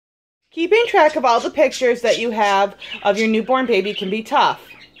Keeping track of all the pictures that you have of your newborn baby can be tough.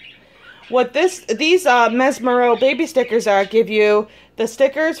 What these Mesmero baby stickers are, give you the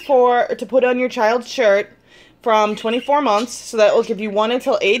stickers to put on your child's shirt from 24 months, so that will give you one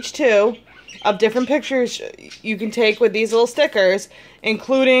until age 2 of different pictures you can take with these little stickers,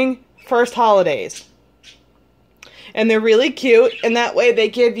 including first holidays. And they're really cute, and that way they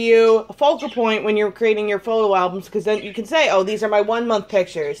give you a focal point when you're creating your photo albums, because then you can say, oh, these are my 1 month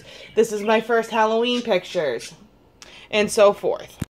pictures, this is my first Halloween pictures, and so forth.